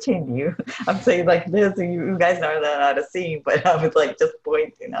cheating you. I'm saying like this, and you guys are not seeing, but I was like just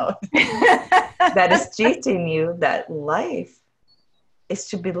pointing out that is cheating you. That life is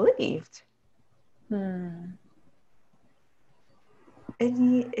to be lived, and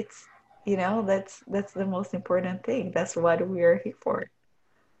it's, you know, that's the most important thing. That's what we are here for.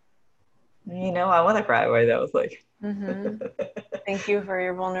 You know, I want to cry right now. I was like, thank you for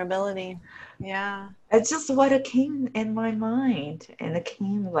your vulnerability. Yeah. It's just what it came in my mind. And it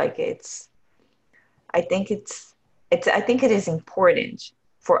came like I think I think it is important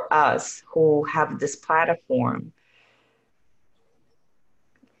for us who have this platform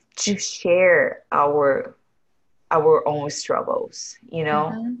to share our own struggles, you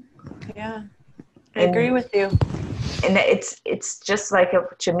know? Yeah. I agree with you. And it's just like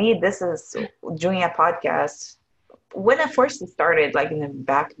to me, this is doing a podcast. When I first started, like in the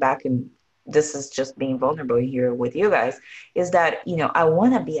back in, this is just being vulnerable here with you guys, is that, you know, I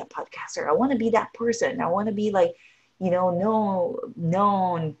want to be a podcaster. I want to be that person. I want to be like, you know,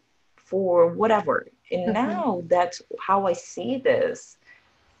 known for whatever. And now that's how I see this.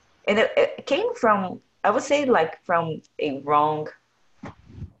 And it came from, I would say, like from a wrong,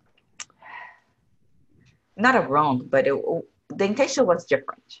 not a wrong, but the intention was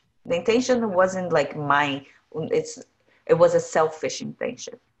different. The intention wasn't like it was a selfish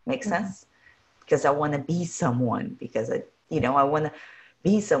intention. Make sense? Because I want to be someone, because I want to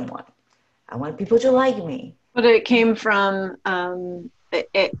be someone. I want people to like me. But it came from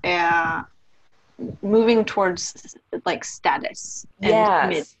moving towards like status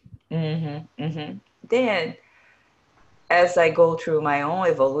and image. Then as I go through my own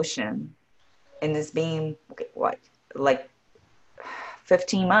evolution, and it's been what, like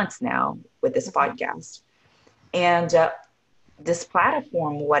 15 months now with this podcast, and this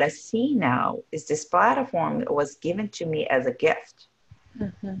platform, what I see now is this platform was given to me as a gift.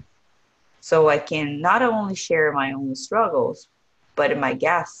 So I can not only share my own struggles, but my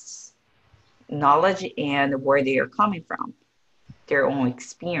guests' knowledge and where they are coming from, their own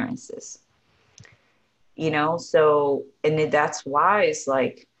experiences. You know, so, and that's why it's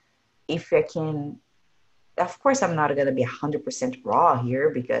like, if I can, of course, I'm not going to be 100% raw here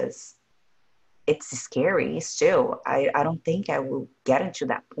because it's scary still. I don't think I will get into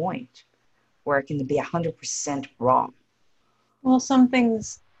that point where I can be 100% raw. Well, some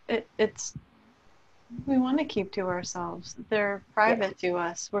things it's we want to keep to ourselves. They're private to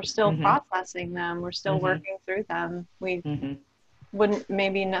us. We're still processing them. We're still working through them. We wouldn't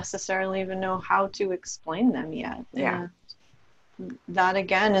maybe necessarily even know how to explain them yet. Yeah. And that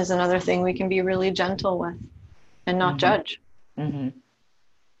again is another thing we can be really gentle with and not judge.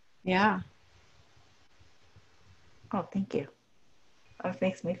 Yeah. Oh, thank you. That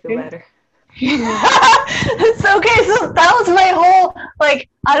makes me feel better. It's okay. So that was my whole, like,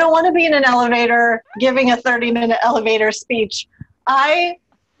 I don't want to be in an elevator giving a 30-minute elevator speech. That's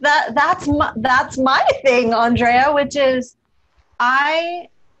my thing, Andrea, which is I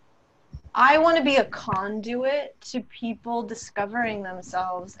want to be a conduit to people discovering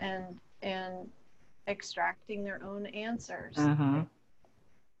themselves and extracting their own answers.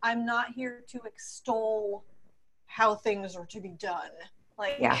 I'm not here to extol how things are to be done.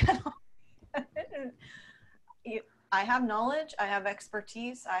 Like, I have knowledge, I have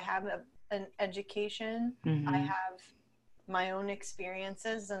expertise, I have an education, I have my own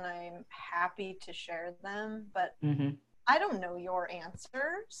experiences, and I'm happy to share them, but I don't know your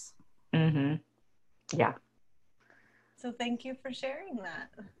answers. Yeah. So thank you for sharing that.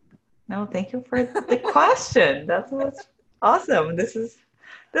 No, thank you for the question. That was awesome. That's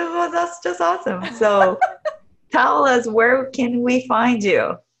just awesome. So tell us, where can we find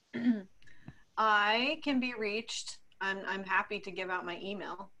you? I can be reached. I'm happy to give out my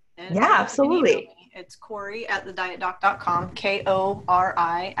email. And yeah, absolutely. It's Kori@thedietdoc.com,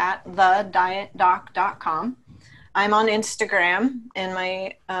 KORI@thedietdoc.com. I'm on Instagram, and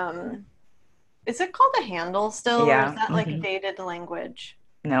my is it called a handle still? Yeah. Or is that like dated language?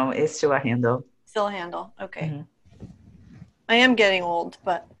 No, it's still a handle. Still a handle. Okay. I am getting old,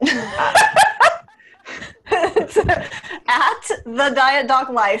 but it's at the Diet Doc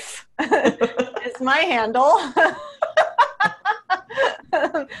Life is my handle.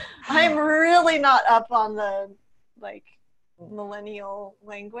 I'm really not up on the like millennial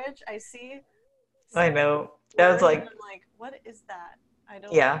language. I see. I know. That was like, I'm like, what is that? I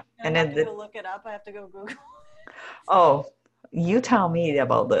don't. Yeah, and then go look it up. I have to go Google. Oh, you tell me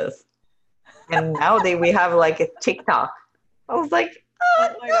about this. And nowadays we have like a TikTok. I was like,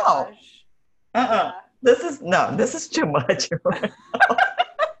 oh my gosh. Yeah. This is too much.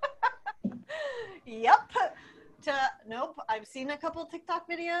 Yep. Nope. I've seen a couple TikTok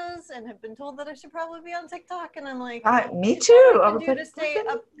videos and have been told that I should probably be on TikTok, and I'm like, me too. What can I do to stay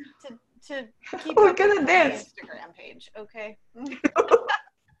up to keep up with my Instagram page? Okay.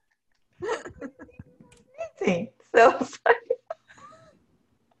 Amazing. So sorry.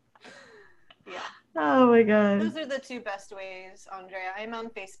 Yeah. Oh my god. Those are the two best ways, Andrea. I'm on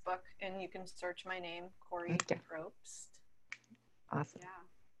Facebook, and you can search my name, Kori Probst. Awesome.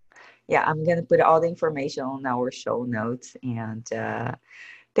 Yeah, I'm gonna put all the information on our show notes. And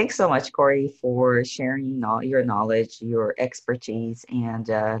thanks so much, Kori, for sharing all your knowledge, your expertise, and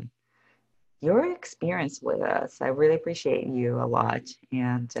your experience with us. I really appreciate you a lot.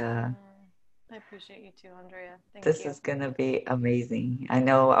 And I appreciate you too, Andrea. Thank you. This is going to be amazing. I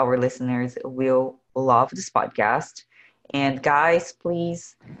know our listeners will love this podcast. And guys,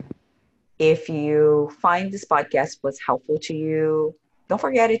 please, if you find this podcast was helpful to you, don't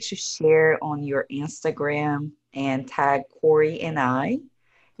forget to share on your Instagram and tag Kori and I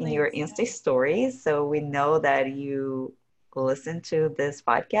in your Insta stories, so we know that you listen to this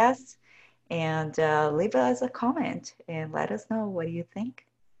podcast. And leave us a comment and let us know what you think.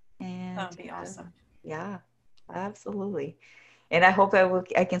 And that would be awesome. Yeah, absolutely. And I hope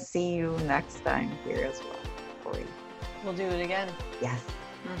I can see you next time here as well, Kori. We'll do it again. Yes.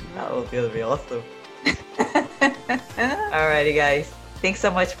 That will be awesome. Alrighty, guys. Thanks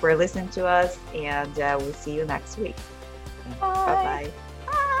so much for listening to us, and we'll see you next week. Bye-bye.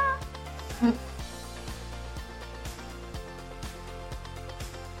 Bye.